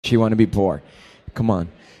You want to be poor. Come on.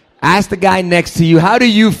 Ask the guy next to you, how do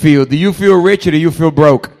you feel? Do you feel rich or do you feel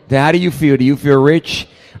broke? How do you feel? Do you feel rich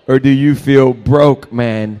or do you feel broke,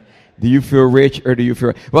 man? Do you feel rich or do you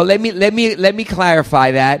feel... Well, let me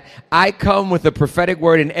clarify that. I come with a prophetic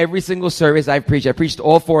word in every single service I've preached. I preached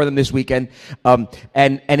all 4 of them this weekend. And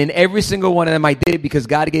in every single one of them, I did it because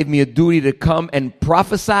God gave me a duty to come and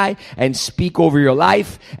prophesy and speak over your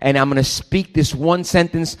life. And I'm going to speak this one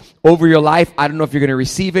sentence over your life. I don't know if you're going to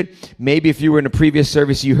receive it. Maybe if you were in a previous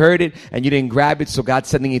service, you heard it and you didn't grab it. So God's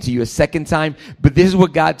sending it to you a second time. But this is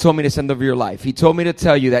what God told me to send over your life. He told me to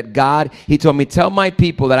tell you that He told me, tell my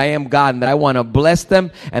people that I am God and that I want to bless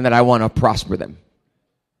them and that I want to prosper them.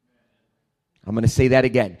 I'm going to say that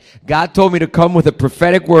again. God told me to come with a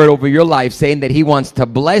prophetic word over your life saying that He wants to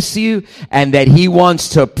bless you and that He wants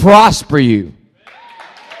to prosper you.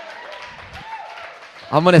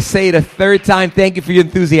 I'm going to say it a third time. Thank you for your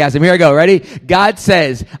enthusiasm. Here I go. Ready? God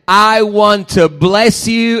says, I want to bless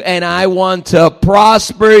you and I want to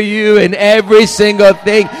prosper you in every single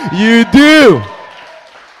thing you do.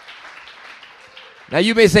 Now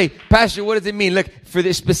you may say, Pastor, what does it mean? Look,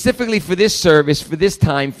 specifically for this service, for this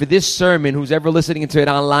time, for this sermon, who's ever listening to it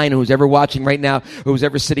online, who's ever watching right now, who's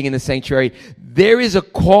ever sitting in the sanctuary, there is a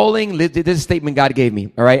calling. This is a statement God gave me,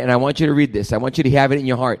 all right? And I want you to read this. I want you to have it in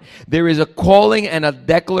your heart. There is a calling and a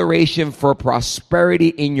declaration for prosperity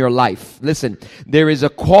in your life. Listen, there is a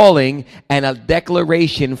calling and a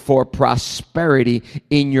declaration for prosperity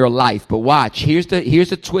in your life. But watch, here's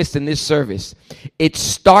the twist in this service. It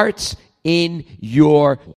starts in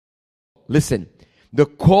your... Listen, the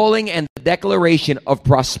calling and the declaration of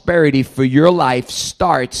prosperity for your life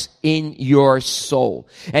starts in your soul.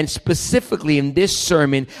 And specifically in this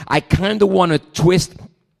sermon, I kind of want to twist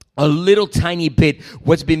a little tiny bit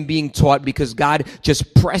what's been being taught because God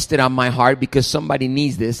just pressed it on my heart because somebody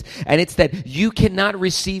needs this. And it's that you cannot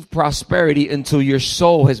receive prosperity until your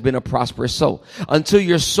soul has been a prosperous soul. Until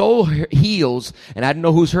your soul heals, and I don't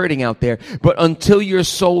know who's hurting out there, but until your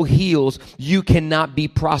soul heals, you cannot be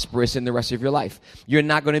prosperous in the rest of your life. You're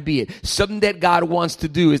not going to be it. Something that God wants to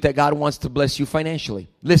do is that God wants to bless you financially.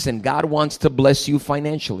 Listen, God wants to bless you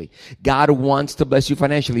financially. God wants to bless you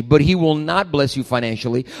financially, but He will not bless you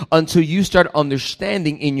financially until you start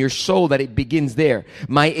understanding in your soul that it begins there.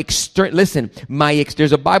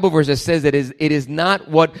 There's a Bible verse that says that it is not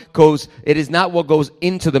what goes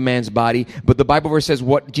into the man's body, but the Bible verse says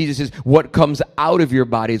what comes out of your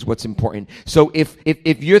body is what's important. So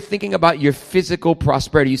if you're thinking about your physical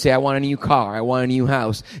prosperity, you say, I want a new car, I want a new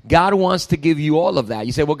house. God wants to give you all of that.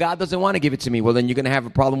 You say, well, God doesn't want to give it to me. Well, then you're going to have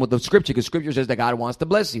a problem with the scripture because scripture says that God wants to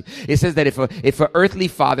bless you. It says that if an earthly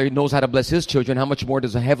father knows how to bless his children, how much more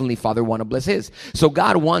does a heavenly Father want to bless his? So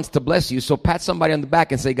God wants to bless you. So pat somebody on the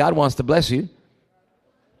back and say, God wants to bless you.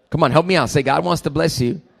 Come on, help me out. Say, God wants to bless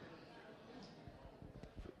you.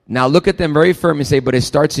 Now look at them very firm and say, but it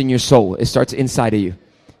starts in your soul. It starts inside of you.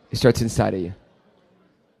 It starts inside of you.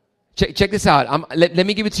 Check this out. Let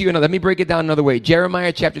me give it to you let me break it down another way.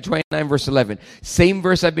 Jeremiah chapter 29 verse 11. Same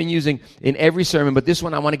verse I've been using in every sermon, but this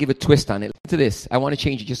one I want to give a twist on it. Listen to this. I want to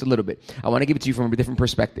change it just a little bit. I want to give it to you from a different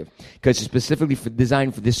perspective because it's specifically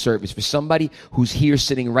designed for this service. For somebody who's here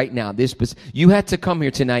sitting right now. You had to come here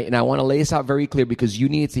tonight, and I want to lay this out very clear because you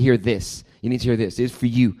needed to hear this. You need to hear this. It's for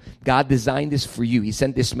you. God designed this for you. He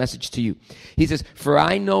sent this message to you. He says, for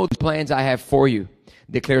I know the plans I have for you,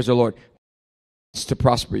 declares the Lord, to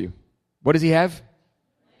prosper you. What does He have?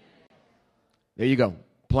 There you go.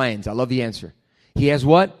 Plans. I love the answer. He has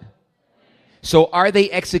what? So are they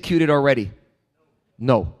executed already?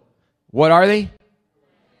 No. What are they?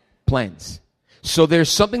 Plans. So there's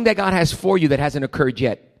something that God has for you that hasn't occurred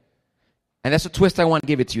yet. And that's a twist I want to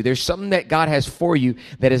give it to you. There's something that God has for you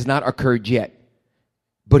that has not occurred yet.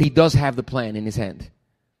 But He does have the plan in His hand.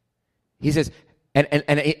 He says... And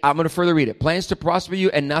I'm going to further read it. Plans to prosper you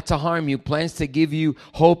and not to harm you. Plans to give you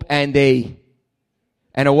hope and a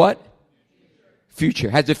what? Future.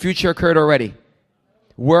 Has the future occurred already?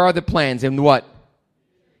 Where are the plans and what?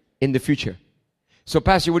 In the future. So,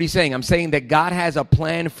 Pastor, what are you saying? I'm saying that God has a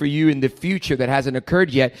plan for you in the future that hasn't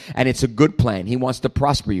occurred yet, and it's a good plan. He wants to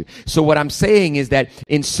prosper you. So what I'm saying is that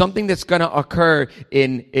in something that's going to occur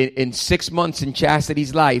in 6 months in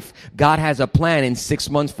Chastity's life, God has a plan in 6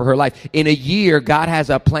 months for her life. In a year, God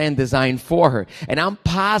has a plan designed for her. And I'm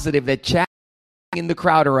positive that in the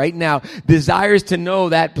crowd right now desires to know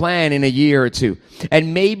that plan in a year or two.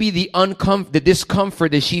 And maybe the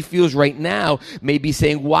discomfort that she feels right now may be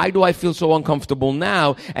saying, why do I feel so uncomfortable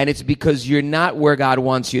now? And it's because you're not where God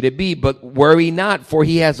wants you to be. But worry not, for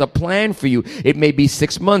he has a plan for you. It may be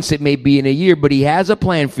 6 months, it may be in a year, but he has a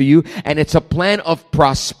plan for you, and it's a plan of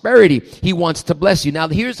prosperity. He wants to bless you. Now,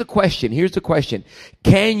 here's the question.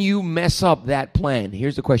 Can you mess up that plan?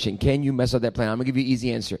 Here's the question. Can you mess up that plan? I'm going to give you an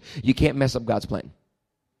easy answer. You can't mess up God's plan.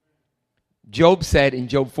 Job said in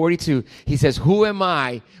Job 42, he says, who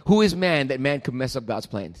is man that man could mess up God's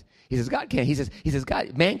plans? He says, God can't. He says,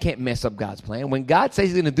 man can't mess up God's plan. When God says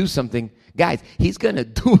he's going to do something, guys, he's going to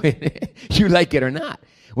do it. You like it or not.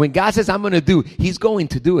 When God says, I'm going to do, he's going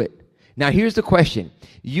to do it. Now, here's the question.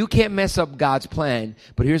 You can't mess up God's plan,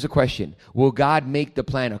 but here's the question. Will God make the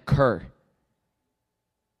plan occur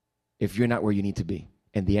if you're not where you need to be?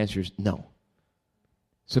 And the answer is no.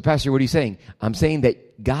 So, Pastor, what are you saying? I'm saying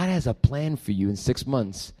that God has a plan for you in 6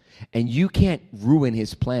 months, and you can't ruin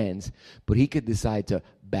his plans, but he could decide to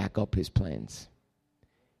back up his plans.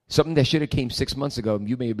 Something that should have came 6 months ago,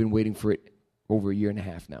 you may have been waiting for it over a year and a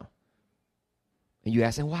half now. And you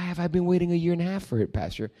ask, why have I been waiting a year and a half for it,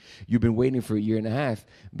 Pastor? You've been waiting for a year and a half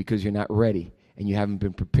because you're not ready, and you haven't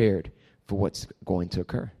been prepared for what's going to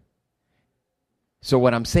occur. So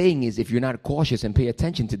what I'm saying is, if you're not cautious and pay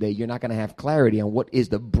attention today, you're not going to have clarity on what is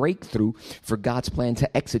the breakthrough for God's plan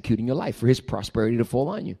to execute in your life, for his prosperity to fall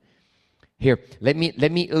on you. Here, let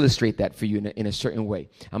me illustrate that for you in a certain way.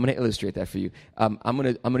 I'm going to illustrate that for you. I'm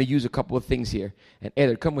going to use a couple of things here. And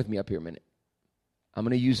Eder, come with me up here a minute. I'm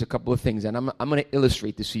going to use a couple of things, and I'm going to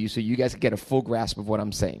illustrate this for you so you guys can get a full grasp of what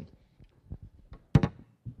I'm saying.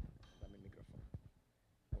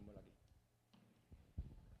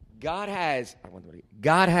 God has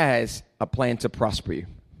a plan to prosper you.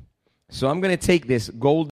 So I'm going to take this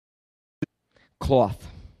gold cloth,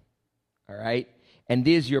 all right, and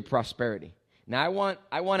there's your prosperity. Now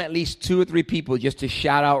I want at least 2 or 3 people just to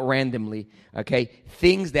shout out randomly, okay,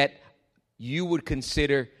 things that you would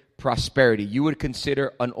consider prosperity. You would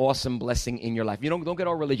consider an awesome blessing in your life. You don't get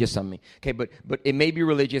all religious on me, okay? But it may be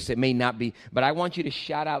religious, it may not be. But I want you to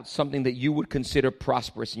shout out something that you would consider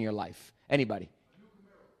prosperous in your life. Anybody?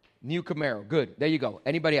 New Camaro. Good. There you go.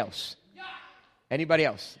 Anybody else? Anybody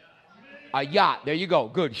else? A yacht. There you go.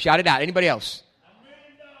 Good. Shout it out. Anybody else?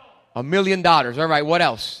 $1 million. All right. What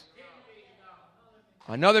else?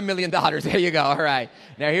 Another $1 million. There you go. All right.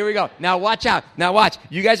 Now, here we go. Now, watch out. Now, watch.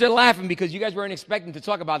 You guys are laughing because you guys weren't expecting to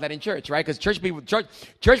talk about that in church, right? Because church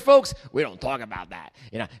folks, we don't talk about that.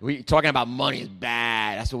 You know, we talking about money is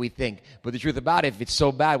bad. That's what we think. But the truth about it, if it's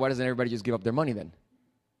so bad, why doesn't everybody just give up their money then?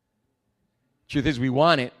 Truth is, we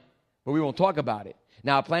want it, but we won't talk about it.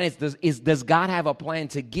 Now, a plan does God have a plan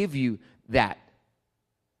to give you that?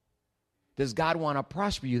 Does God want to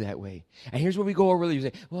prosper you that way? And here's where we go over really. You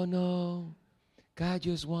say, well, no, God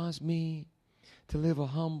just wants me to live a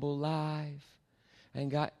humble life. And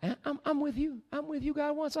God, I'm with you. I'm with you.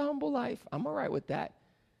 God wants a humble life. I'm all right with that.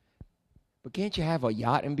 But can't you have a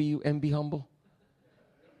yacht and be humble?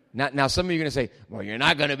 Now, some of you are going to say, well, you're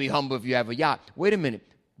not going to be humble if you have a yacht. Wait a minute.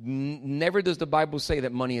 Never does the Bible say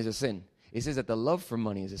that money is a sin. It says that the love for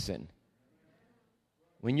money is a sin.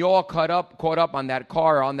 When you're all caught up on that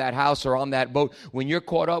car or on that house or on that boat, when you're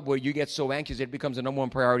caught up where you get so anxious it becomes the number one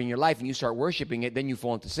priority in your life and you start worshiping it, then you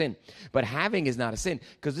fall into sin. But having is not a sin.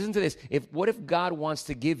 Because listen to this. What if God wants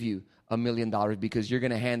to give you $1 million because you're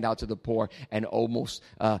going to hand out to the poor and almost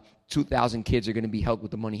 2,000 kids are going to be helped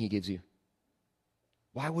with the money he gives you?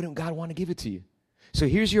 Why wouldn't God want to give it to you? So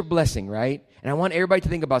here's your blessing, right? And I want everybody to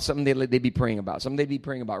think about something they'd be praying about, something they'd be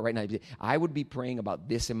praying about right now. I would be praying about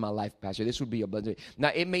this in my life, Pastor. This would be a blessing. Now,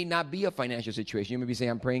 it may not be a financial situation. You may be saying,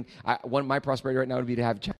 I'm praying. My prosperity right now would be to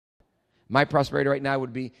have child. My prosperity right now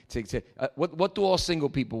would be what do all single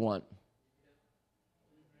people want?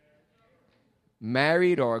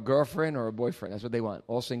 Married or a girlfriend or a boyfriend. That's what they want,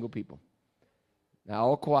 all single people. Now,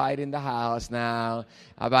 all quiet in the house now.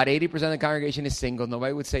 About 80% of the congregation is single.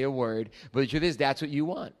 Nobody would say a word. But the truth is, that's what you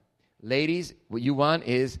want. Ladies, what you want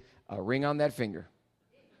is a ring on that finger.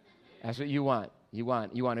 That's what you want. You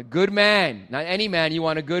want a good man. Not any man. You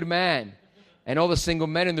want a good man. And all the single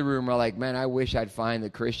men in the room are like, man, I wish I'd find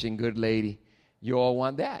the Christian good lady. You all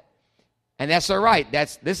want that. And that's all right.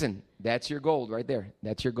 That's your goal right there.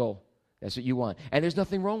 That's your goal. That's what you want. And there's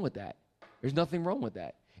nothing wrong with that. There's nothing wrong with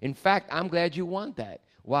that. In fact, I'm glad you want that.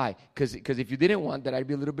 Why? Because if you didn't want that, I'd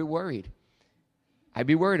be a little bit worried. I'd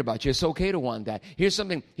be worried about you. It's okay to want that. Here's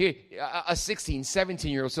something. Here, a 16,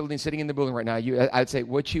 17-year-old sitting in the building right now. I'd say,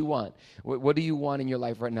 what you want? What do you want in your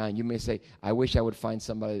life right now? And you may say, I wish I would find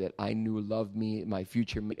somebody that I knew loved me, my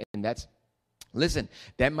future. And that's Listen,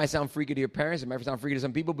 that might sound freaky to your parents. It might sound freaky to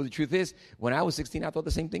some people. But the truth is, when I was 16, I thought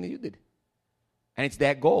the same thing that you did. And it's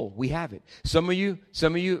that goal. We have it. Some of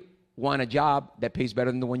you want a job that pays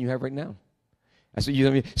better than the one you have right now. That's what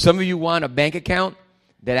you. Some of you want a bank account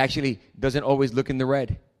that actually doesn't always look in the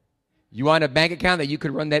red. You want a bank account that you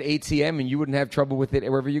could run that ATM and you wouldn't have trouble with it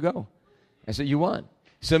wherever you go. That's what you want.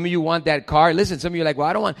 Some of you want that car. Listen, some of you are like,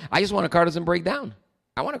 well, I just want a car that doesn't break down.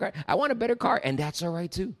 I want a car. I want a better car. And that's all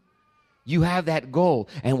right too. You have that goal.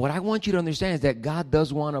 And what I want you to understand is that God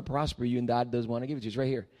does want to prosper you and God does want to give it to you. It's right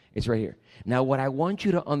here. It's right here. Now, what I want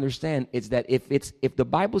you to understand is that if the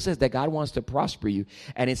Bible says that God wants to prosper you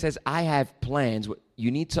and it says, I have plans, what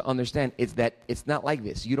you need to understand is that it's not like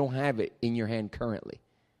this. You don't have it in your hand currently.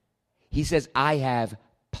 He says, I have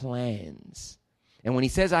plans. And when he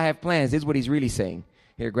says I have plans, this is what he's really saying.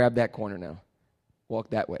 Here, grab that corner now. Walk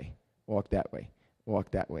that way. Walk that way.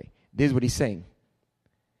 Walk that way. This is what he's saying.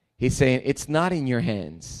 He's saying, it's not in your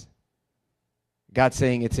hands. God's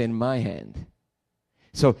saying it's in my hand.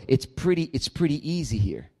 So it's pretty easy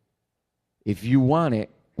here. If you want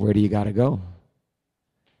it, where do you got to go?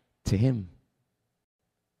 To him.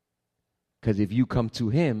 Because if you come to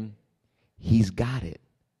him, he's got it.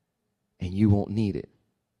 And you won't need it.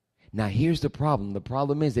 Now here's the problem. The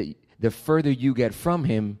problem is that the further you get from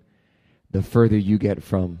him, the further you get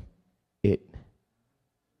from it.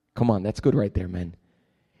 Come on, that's good right there, man.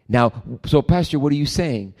 Now, so Pastor, what are you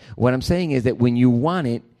saying? What I'm saying is that when you want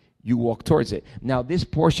it, you walk towards it. Now, this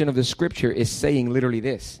portion of the scripture is saying literally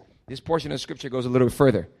this. This portion of the scripture goes a little bit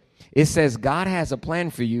further. It says God has a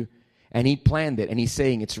plan for you, and he planned it, and he's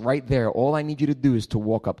saying it's right there. All I need you to do is to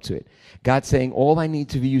walk up to it. God's saying all I need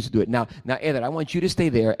to be used to do it. Now, Eder, I want you to stay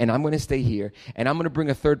there, and I'm going to stay here, and I'm going to bring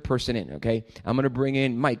a third person in, okay? I'm going to bring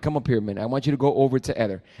in Mike. Come up here a minute. I want you to go over to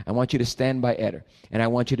Eder. I want you to stand by Eder, and I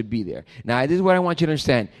want you to be there. Now, this is what I want you to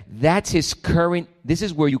understand. This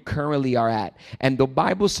is where you currently are at. And the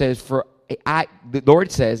Bible says, the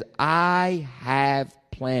Lord says, I have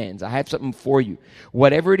plans. I have something for you.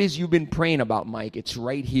 Whatever it is you've been praying about, Mike, it's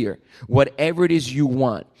right here. Whatever it is you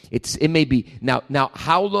want, it may be. Now,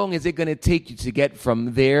 how long is it going to take you to get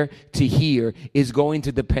from there to here is going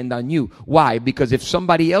to depend on you. Why? Because if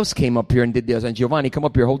somebody else came up here and did this, and Giovanni, come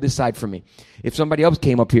up here, hold this side for me. If somebody else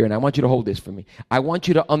came up here, and I want you to hold this for me, I want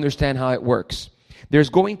you to understand how it works.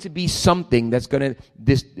 There's going to be something that's going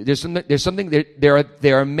to,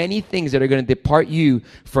 there are many things that are going to depart you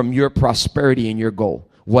from your prosperity and your goal.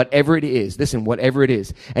 Whatever it is. Listen, whatever it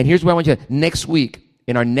is. And here's what I want you to, next week,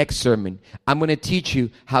 in our next sermon, I'm going to teach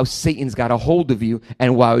you how Satan's got a hold of you.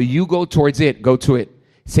 And while you go towards it, go to it.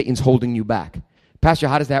 Satan's holding you back. Pastor,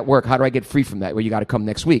 how does that work? How do I get free from that? Well, you got to come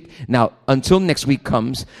next week. Now, until next week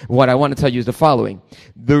comes, what I want to tell you is the following.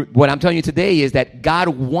 What I'm telling you today is that God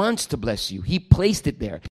wants to bless you. He placed it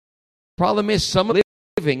there. Problem is, some are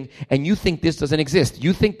living and you think this doesn't exist.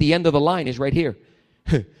 You think the end of the line is right here.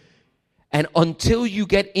 And until you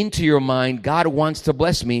get into your mind, God wants to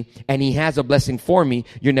bless me and he has a blessing for me,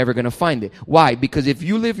 you're never going to find it. Why? Because if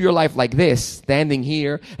you live your life like this, standing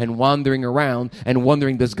here and wandering around and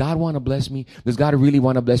wondering, does God want to bless me? Does God really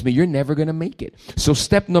want to bless me? You're never going to make it. So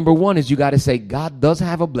step number one is you got to say, God does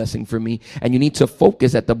have a blessing for me, and you need to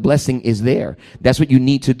focus that the blessing is there. That's what you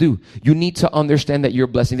need to do. You need to understand that your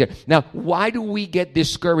blessing is there. Now, why do we get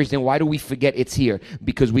discouraged and why do we forget it's here?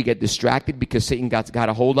 Because we get distracted, because Satan got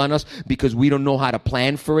a hold on us, because we don't know how to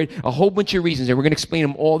plan for it. A whole bunch of reasons, and we're going to explain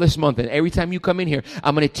them all this month. And every time you come in here,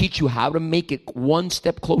 I'm going to teach you how to make it one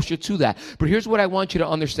step closer to that. But here's what I want you to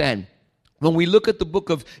understand. When we look at the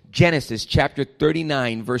book of Genesis, chapter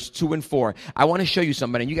 39, verse 2 and 4, I want to show you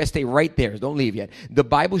something, and you guys stay right there. Don't leave yet. The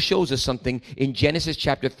Bible shows us something in Genesis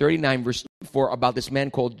chapter 39, verse 2 and 4 about this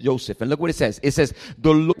man called Joseph. And look what it says. It says,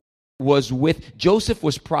 the Lord was with Joseph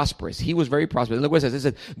was prosperous. He was very prosperous. And look what it says. It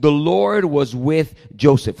says, the Lord was with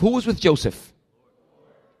Joseph. Who was with Joseph?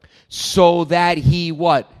 So that he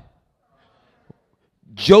what?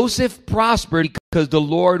 Joseph prospered because the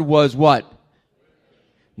Lord was what?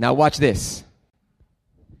 Now watch this.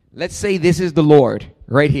 Let's say this is the Lord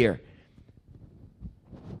right here.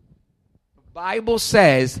 The Bible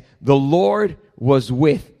says the Lord was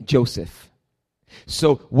with Joseph.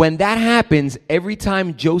 So when that happens, every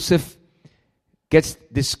time Joseph gets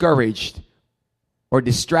discouraged or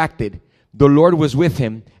distracted, the Lord was with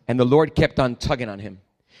him and the Lord kept on tugging on him.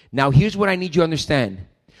 Now here's what I need you to understand.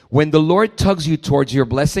 When the Lord tugs you towards your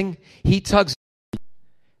blessing, he tugs.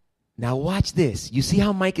 Now watch this. You see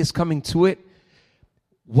how Mike is coming to it?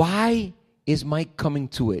 Why is Mike coming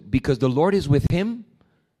to it? Because the Lord is with him?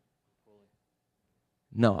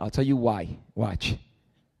 No, I'll tell you why. Watch.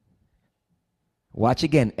 Watch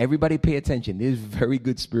again. Everybody pay attention. This is very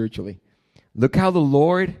good spiritually. Look how the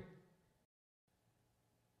Lord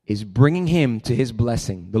is bringing him to his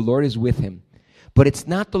blessing. The Lord is with him. But it's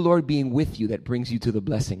not the Lord being with you that brings you to the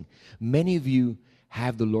blessing. Many of you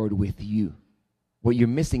have the Lord with you. What you're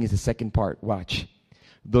missing is the second part. Watch.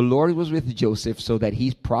 The Lord was with Joseph so that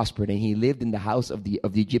he prospered, and he lived in the house of the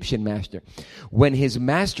Egyptian master. When his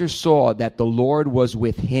master saw that the Lord was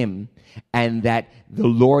with him and that the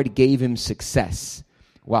Lord gave him success.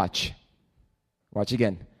 Watch. Watch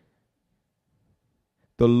again.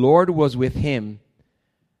 The Lord was with him,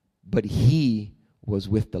 but he was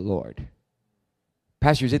with the Lord.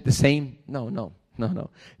 Pastor, is it the same? No.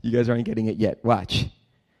 You guys aren't getting it yet. Watch.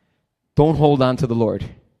 Don't hold on to the Lord.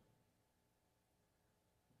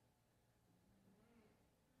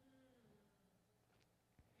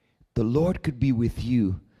 The Lord could be with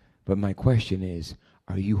you, but my question is,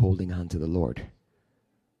 are you holding on to the Lord?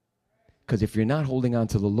 Because if you're not holding on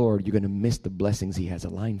to the Lord, you're going to miss the blessings he has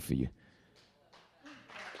aligned for you.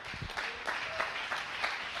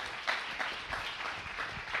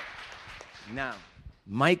 Now,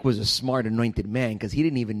 Mike was a smart, anointed man because he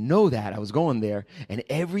didn't even know that I was going there. And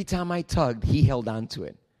every time I tugged, he held on to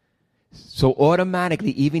it. So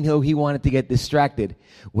automatically, even though he wanted to get distracted,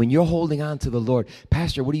 when you're holding on to the Lord,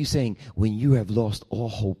 Pastor, what are you saying? When you have lost all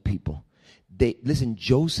hope, people. Listen,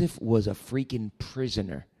 Joseph was a freaking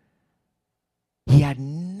prisoner. He had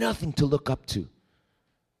nothing to look up to.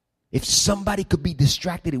 If somebody could be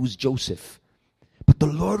distracted, it was Joseph. But the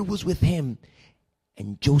Lord was with him.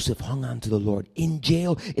 And Joseph hung on to the Lord. In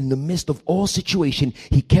jail, in the midst of all situation,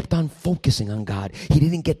 he kept on focusing on God. He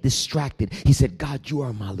didn't get distracted. He said, God, you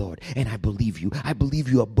are my Lord, and I believe you. I believe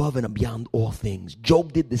you above and beyond all things.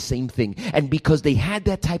 Job did the same thing. And because they had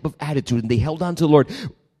that type of attitude and they held on to the Lord,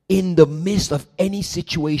 in the midst of any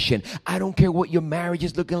situation, I don't care what your marriage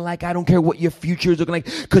is looking like. I don't care what your future is looking like.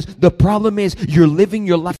 Because the problem is you're living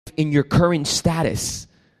your life in your current status.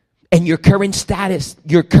 And your current status,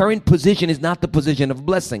 your current position is not the position of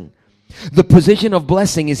blessing. The position of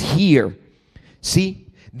blessing is here. See?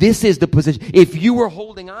 This is the position. If you were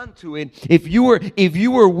holding on to it, if you were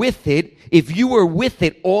with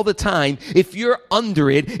it all the time, if you're under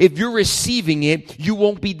it, if you're receiving it, you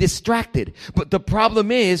won't be distracted. But the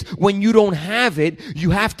problem is when you don't have it,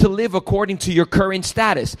 you have to live according to your current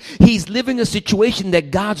status. He's living a situation that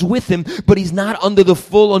God's with him, but he's not under the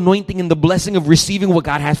full anointing and the blessing of receiving what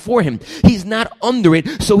God has for him. He's not under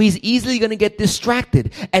it, so he's easily going to get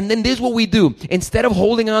distracted. And then this is what we do. Instead of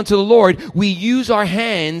holding on to the Lord, we use our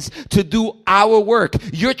hands to do our work.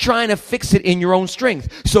 You're trying to fix it in your own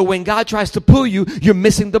strength. So when God tries to pull you, you're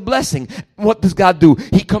missing the blessing. What does God do?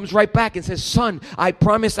 He comes right back and says, son, I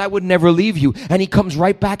promised I would never leave you. And he comes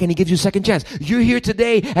right back and he gives you a second chance. You're here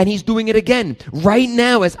today and he's doing it again. Right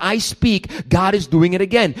now as I speak, God is doing it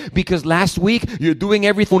again. Because last week, you're doing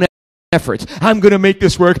everything efforts. I'm going to make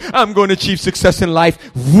this work. I'm going to achieve success in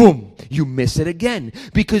life. Boom. You miss it again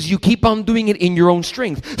because you keep on doing it in your own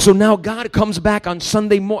strength. So now God comes back on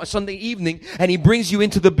Sunday evening and he brings you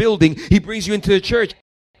into the building. He brings you into the church.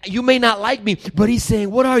 You may not like me, but he's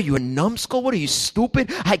saying, what are you, a numbskull? What are you,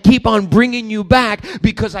 stupid? I keep on bringing you back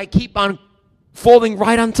because I keep on falling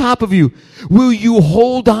right on top of you. Will you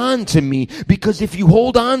hold on to me? Because if you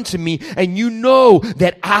hold on to me and you know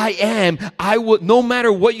that I will, no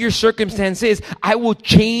matter what your circumstance is, I will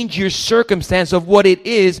change your circumstance of what it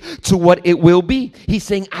is to what it will be. He's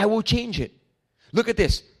saying, I will change it. Look at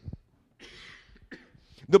this.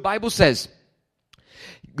 The Bible says,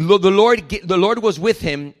 the Lord was with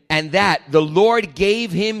him, and that the Lord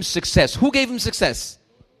gave him success. Who gave him success?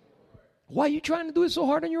 Why are you trying to do it so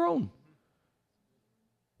hard on your own?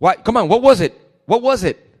 Why? Come on, what was it? What was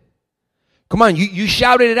it? Come on, you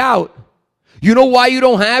shouted it out. You know why you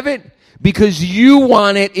don't have it? Because you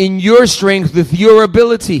want it in your strength with your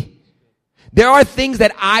ability. There are things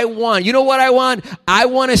that I want. You know what I want? I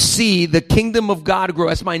want to see the kingdom of God grow.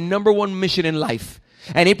 That's my number one mission in life.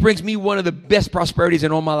 And it brings me one of the best prosperities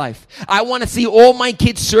in all my life. I want to see all my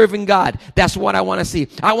kids serving God. That's what I want to see.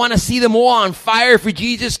 I want to see them all on fire for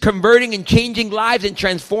Jesus, converting and changing lives and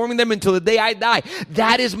transforming them until the day I die.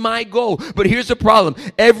 That is my goal. But here's the problem.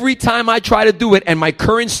 Every time I try to do it and my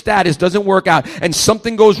current status doesn't work out and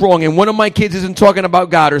something goes wrong and one of my kids isn't talking about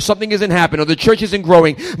God or something isn't happening or the church isn't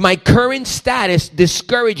growing, my current status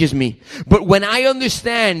discourages me. But when I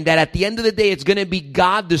understand that at the end of the day it's going to be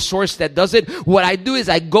God, the source that does it, what I do do is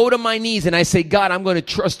I go to my knees and I say, God, I'm going to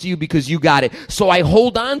trust you because you got it. So I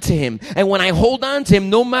hold on to him. And when I hold on to him,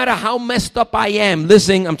 no matter how messed up I am,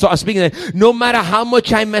 listen, I'm speaking of that, no matter how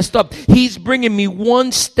much I messed up, he's bringing me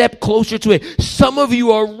one step closer to it. Some of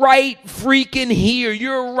you are right freaking here.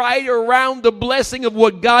 You're right around the blessing of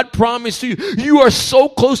what God promised to you. You are so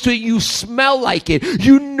close to it. You smell like it.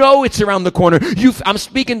 You know it's around the corner. I'm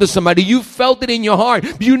speaking to somebody. You felt it in your heart.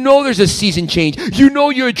 You know there's a season change. You know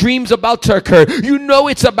your dream's about to occur. You know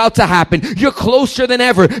it's about to happen. You're closer than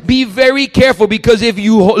ever. Be very careful, because if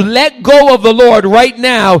you let go of the Lord right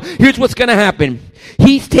now, here's what's going to happen.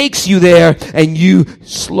 He takes you there and you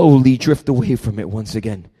slowly drift away from it once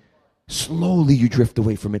again. Slowly you drift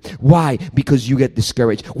away from it. Why? Because you get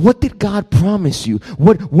discouraged. What did God promise you?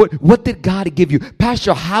 What did God give you?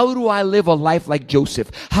 Pastor, how do I live a life like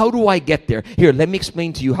Joseph? How do I get there? Here, let me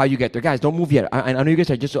explain to you how you get there. Guys, don't move yet. I know you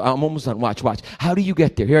guys are I'm almost done. Watch. How do you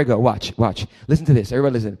get there? Here I go. Watch. Listen to this.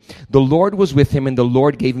 Everybody listen. The Lord was with him and the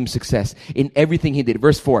Lord gave him success in everything he did.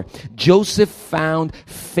 Verse 4. Joseph found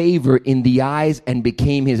favor in the eyes and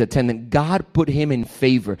became his attendant. God put him in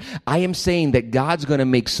favor. I am saying that God's going to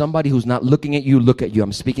make somebody who's not looking at you look at you.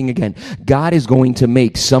 I'm speaking again. God is going to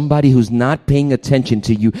make somebody who's not paying attention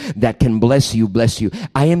to you that can bless you.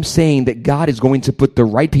 I am saying that God is going to put the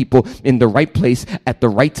right people in the right place at the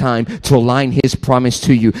right time to align his promise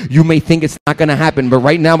to you. You may think it's not going to happen, but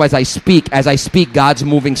right now as I speak, God's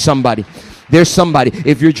moving somebody. There's somebody.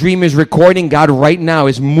 If your dream is recording, God right now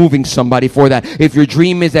is moving somebody for that. If your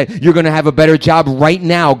dream is that you're going to have a better job, right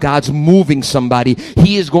now, God's moving somebody.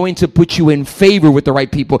 He is going to put you in favor with the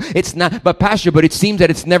right people. It's not, but Pastor, but it seems that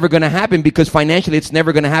it's never going to happen because financially it's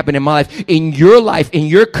never going to happen in my life. In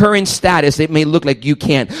your current status, it may look like you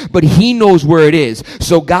can't, but he knows where it is.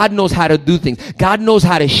 So God knows how to do things. God knows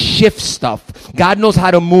how to shift stuff. God knows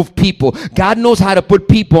how to move people. God knows how to put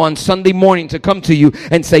people on Sunday morning to come to you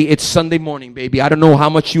and say, it's Sunday morning, baby. I don't know how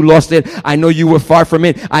much you lost it. I know you were far from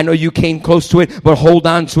it. I know you came close to it, but hold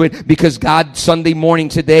on to it, because God Sunday morning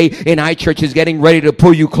today in iChurch is getting ready to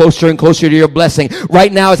pull you closer and closer to your blessing.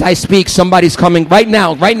 Right now as I speak, somebody's coming. Right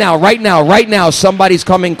now, somebody's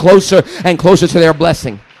coming closer and closer to their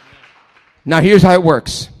blessing. Now here's how it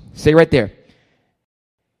works. Stay right there.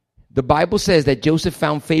 The Bible says that Joseph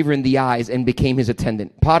found favor in the eyes and became his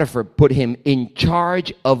attendant. Potiphar put him in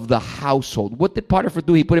charge of the household. What did Potiphar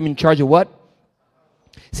do? He put him in charge of what?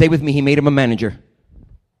 Say with me, he made him a manager.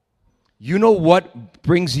 You know what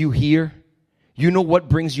brings you here? You know what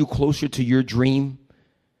brings you closer to your dream?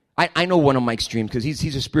 I know one of Mike's dreams because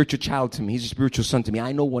he's a spiritual child to me. He's a spiritual son to me.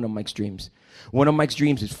 I know one of Mike's dreams. One of Mike's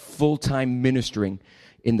dreams is full-time ministering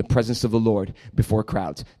in the presence of the Lord before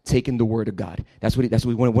crowds, taking the word of God. That's what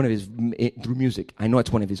one of his, through music. I know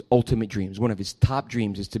it's one of his ultimate dreams. One of his top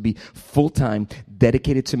dreams is to be full-time,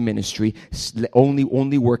 dedicated to ministry,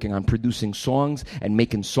 only working on producing songs and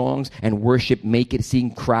making songs and worship,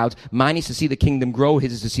 seeing crowds. Mine is to see the kingdom grow.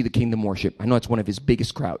 His is to see the kingdom worship. I know it's one of his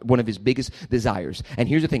biggest desires. And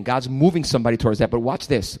here's the thing. God's moving somebody towards that. But watch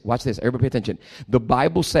this. Everybody pay attention. The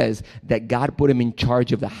Bible says that God put him in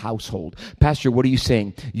charge of the household. Pastor, what are you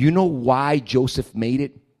saying? You know why Joseph made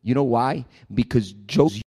it? You know why? Because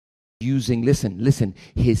Joseph using, listen,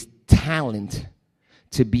 his talent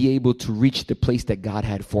to be able to reach the place that God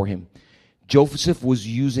had for him. Joseph was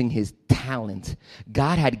using his talent.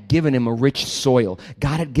 God had given him a rich soil.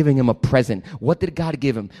 God had given him a present. What did God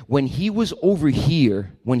give him? When he was over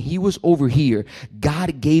here,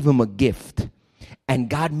 God gave him a gift. And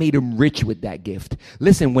God made him rich with that gift.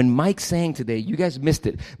 Listen, when Mike sang today, you guys missed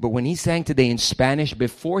it, but when he sang today in Spanish,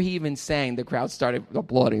 before he even sang, the crowd started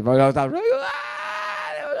applauding.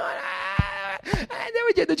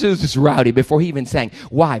 They were just rowdy before he even sang.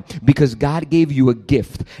 Why? Because God gave you a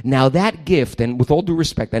gift. Now that gift, and with all due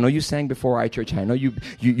respect, I know you sang before iChurch. I know you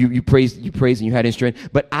praised and you had instrument,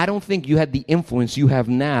 but I don't think you had the influence you have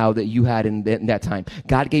now that you had in that time.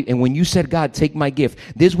 God gave, and when you said, God, take my gift,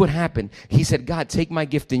 this is what happened. He said, God, take my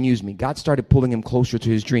gift and use me. God started pulling him closer to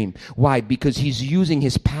his dream. Why? Because he's using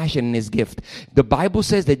his passion and his gift. The Bible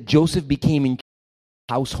says that Joseph became in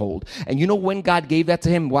household. And you know when God gave that to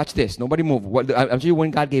him? Watch this. Nobody move. I'll tell you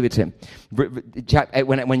when God gave it to him.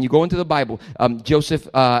 When you go into the Bible, Joseph,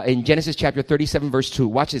 in Genesis chapter 37, verse 2,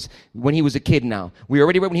 watch this. When he was a kid now. We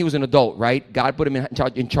already read when he was an adult, right? God put him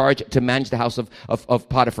in charge to manage the house of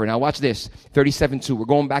Potiphar. Now watch this. 37:2. We're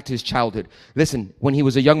going back to his childhood. Listen, when he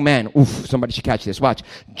was a young man, somebody should catch this. Watch.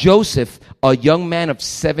 Joseph, a young man of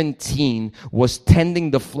 17, was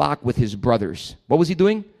tending the flock with his brothers. What was he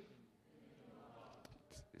doing?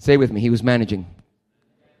 Say with me, he was managing.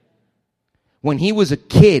 When he was a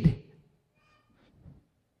kid,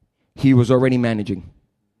 he was already managing.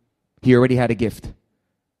 He already had a gift.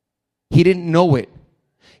 He didn't know it.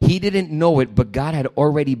 He didn't know it, but God had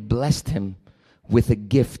already blessed him with a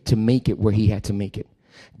gift to make it where he had to make it.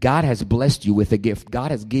 God has blessed you with a gift.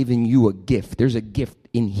 God has given you a gift. There's a gift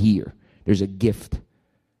in here. There's a gift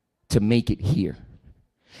to make it here.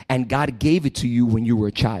 And God gave it to you when you were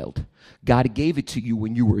a child. God gave it to you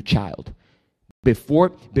when you were a child.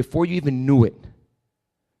 Before you even knew it,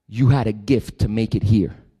 you had a gift to make it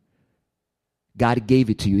here. God gave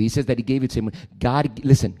it to you. He says that he gave it to him.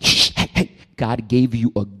 Listen, hey, God gave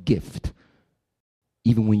you a gift.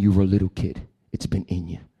 Even when you were a little kid, it's been in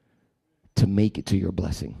you to make it to your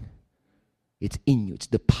blessing. It's in you. It's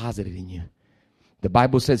deposited in you. The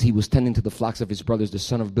Bible says he was tending to the flocks of his brothers, the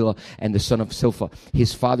son of Bilhah and the son of Silpha,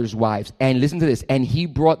 his father's wives. And listen to this. And he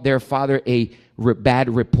brought their father a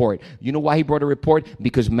bad report. You know why he brought a report?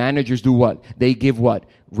 Because managers do what? They give what?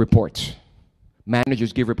 Reports.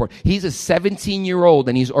 Managers give report. He's a 17-year-old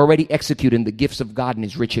and he's already executing the gifts of God and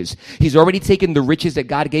his riches. He's already taken the riches that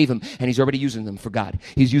God gave him and he's already using them for God.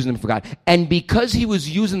 He's using them for God. And because he was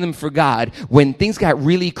using them for God, when things got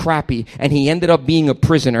really crappy and he ended up being a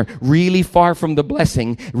prisoner, really far from the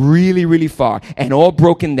blessing, really, really far, and all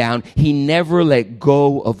broken down, he never let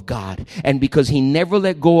go of God. And because he never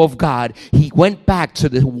let go of God, he went back to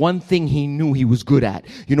the one thing he knew he was good at.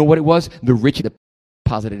 You know what it was? The riches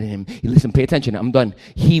deposited in him. Listen, pay attention. I'm done.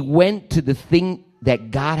 He went to the thing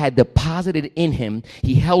that God had deposited in him.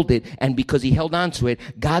 He held it, and because he held on to it,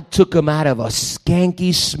 God took him out of a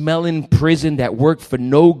skanky smelling prison that worked for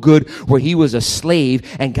no good, where he was a slave.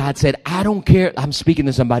 And God said, I don't care. I'm speaking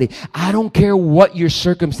to somebody. I don't care what your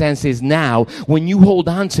circumstance is now. When you hold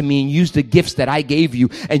on to me and use the gifts that I gave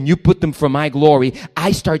you and you put them for my glory,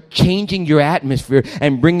 I start changing your atmosphere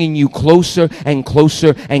and bringing you closer and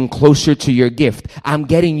closer and closer to your gift. I'm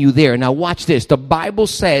getting you there. Now watch this. The Bible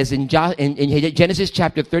says in Genesis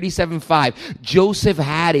chapter 37:5, Joseph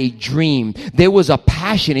had a dream. There was a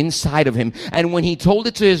passion inside of him. And when he told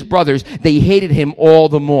it to his brothers, they hated him all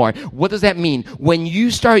the more. What does that mean? When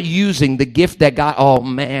you start using the gift that God, oh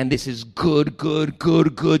man, this is good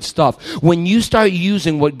stuff. When you start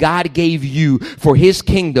using what God gave you for his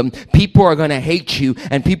kingdom, people are going to hate you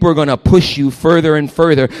and people are going to push you further and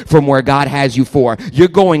further from where God has you for. You're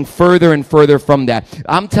going further and further from that.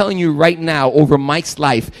 I'm telling you right now, over Mike's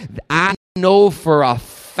life, I know for a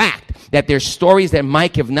fact that there's stories that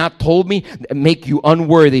Mike have not told me that make you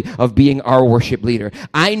unworthy of being our worship leader.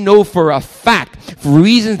 I know for a fact, for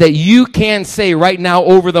reasons that you can't say right now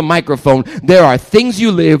over the microphone, there are things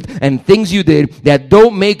you lived and things you did that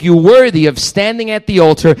don't make you worthy of standing at the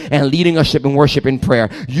altar and leading us in worship and prayer.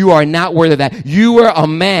 You are not worthy of that. You were a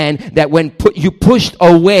man that when you pushed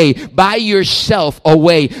away by yourself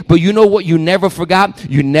away. But you know what you never forgot?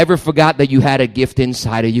 You never forgot that you had a gift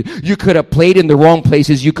inside of you. You could have played in the wrong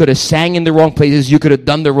places. You could have sang in the wrong places. You could have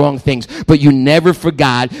done the wrong things, but you never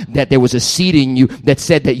forgot that there was a seed in you that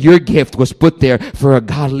said that your gift was put there for a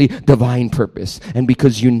godly, divine purpose. And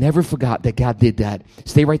because you never forgot that God did that,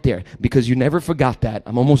 stay right there. Because you never forgot that,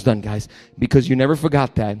 I'm almost done, guys. Because you never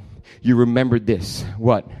forgot that, you remembered this.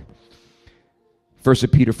 What? 1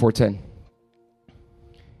 Peter 4:10.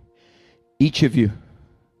 Each of you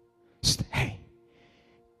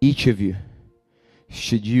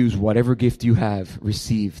should use whatever gift you have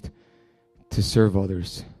received to serve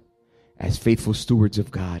others as faithful stewards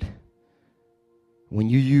of God. When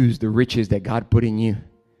you use the riches that God put in you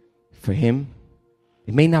for him,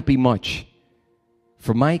 it may not be much.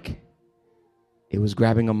 For Mike, it was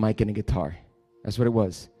grabbing a mic and a guitar. That's what it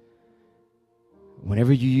was.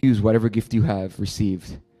 Whenever you use whatever gift you have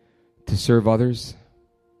received to serve others,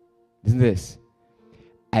 listen to this,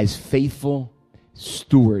 as faithful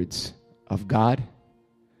stewards of God,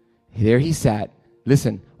 there he sat,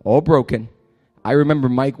 listen, all broken. I remember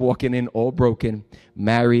Mike walking in all broken,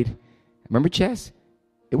 married. Remember Chess?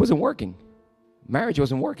 It wasn't working. Marriage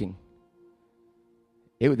wasn't working.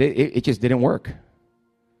 It just didn't work.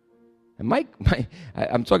 And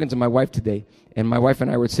I'm talking to my wife today, and my wife and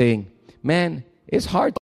I were saying, man, it's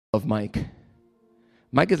hard to love Mike.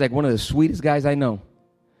 Mike is like one of the sweetest guys I know.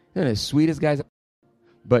 One of the sweetest guys.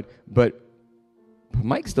 But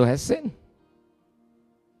Mike still has sin.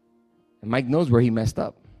 And Mike knows where he messed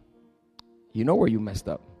up. You know where you messed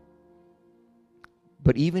up.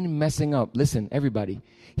 But even messing up, listen, everybody,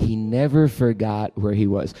 he never forgot where he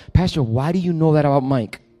was. Pastor, why do you know that about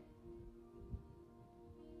Mike?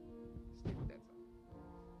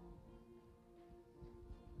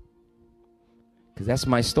 Because that's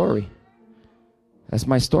my story. That's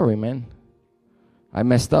my story, man. I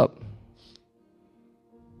messed up.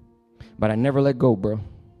 But I never let go, bro.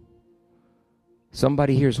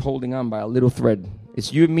 Somebody here is holding on by a little thread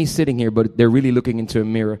It's you and me sitting here, but they're really looking into a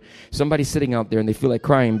mirror. Somebody's sitting out there and they feel like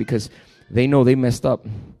crying because they know they messed up,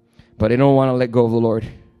 but they don't want to let go of the Lord.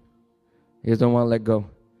 They just don't want to let go.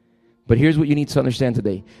 But here's what you need to understand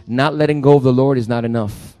today. Not letting go of the Lord is not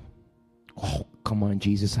enough. Oh, come on,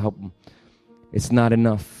 Jesus, help them. It's not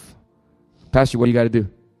enough. Pastor, what do you got to do?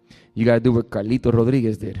 You got to do what Carlito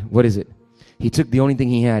Rodriguez did. What is it? He took the only thing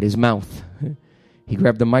he had, his mouth. He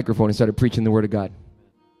grabbed the microphone and started preaching the word of God.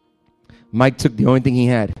 Mike took the only thing he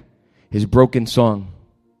had, his broken song.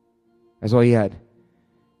 That's all he had.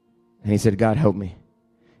 And he said, God, help me.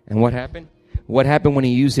 And what happened? What happened when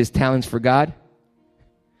he used his talents for God?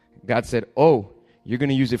 God said, oh, you're going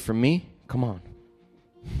to use it for me? Come on.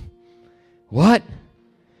 What?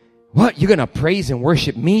 What? You're going to praise and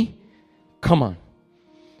worship me? Come on.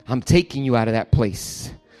 I'm taking you out of that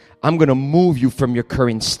place. I'm going to move you from your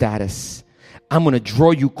current status. I'm going to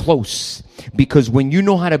draw you close, because when you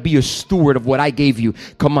know how to be a steward of what I gave you,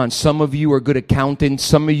 come on, some of you are good accountants,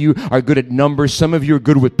 some of you are good at numbers, some of you are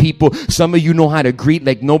good with people, some of you know how to greet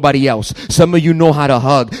like nobody else, some of you know how to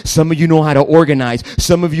hug, some of you know how to organize,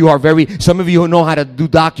 some of you know how to do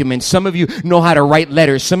documents, some of you know how to write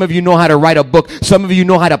letters, some of you know how to write a book, some of you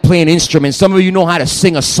know how to play an instrument, some of you know how to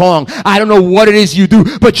sing a song. I don't know what it is you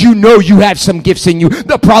do, but you know you have some gifts in you.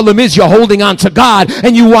 The problem is you're holding on to God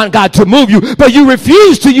and you want God to move you, but you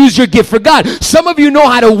refuse to use your gift for God. Some of you know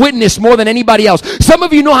how to witness more than anybody else. Some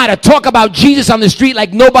of you know how to talk about Jesus on the street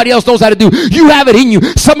like nobody else knows how to do. You have it in you.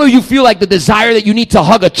 Some of you feel like the desire that you need to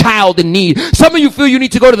hug a child in need. Some of you feel you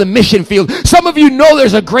need to go to the mission field. Some of you know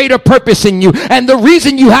there's a greater purpose in you. And the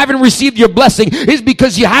reason you haven't received your blessing is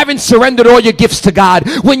because you haven't surrendered all your gifts to God.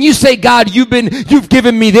 When you say, God, you've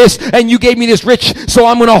given me this and you gave me this rich, so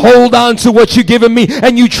I'm going to hold on to what you've given me,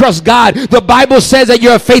 and you trust God. The Bible says that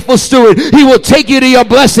you're a faithful steward. He will take you to your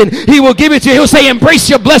blessing. He will give it to you. He'll say, embrace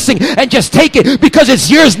your blessing and just take it, because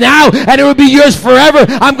it's yours now and it will be yours forever.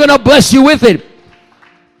 I'm going to bless you with it.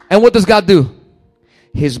 And what does God do?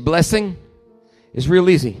 His blessing is real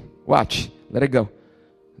easy. Watch. Let it go.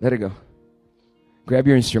 Let it go. Grab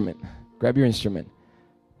your instrument. Grab your instrument.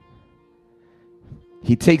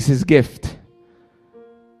 He takes his gift.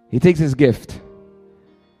 He takes his gift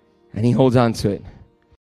and he holds on to it.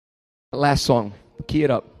 Last song. Key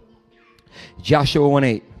it up. Joshua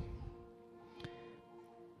 1:8.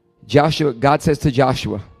 Joshua, God says to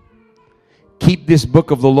Joshua, keep this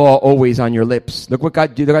book of the law always on your lips. Look what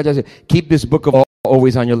God said. Keep this book of law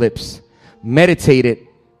always on your lips. Meditate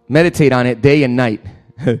on it day and night.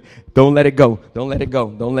 Don't let it go. Don't let it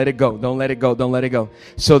go. Don't let it go. Don't let it go. Don't let it go.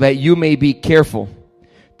 So that you may be careful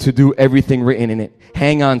to do everything written in it.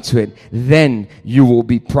 Hang on to it. Then you will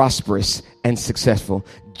be prosperous and successful.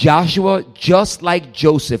 Joshua, just like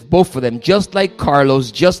Joseph, both of them, just like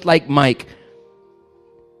Carlos, just like Mike,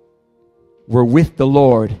 were with the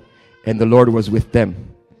Lord, and the Lord was with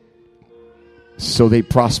them. So they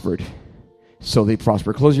prospered. So they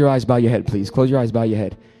prospered. Close your eyes, bow your head, please. Close your eyes, bow your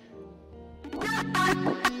head.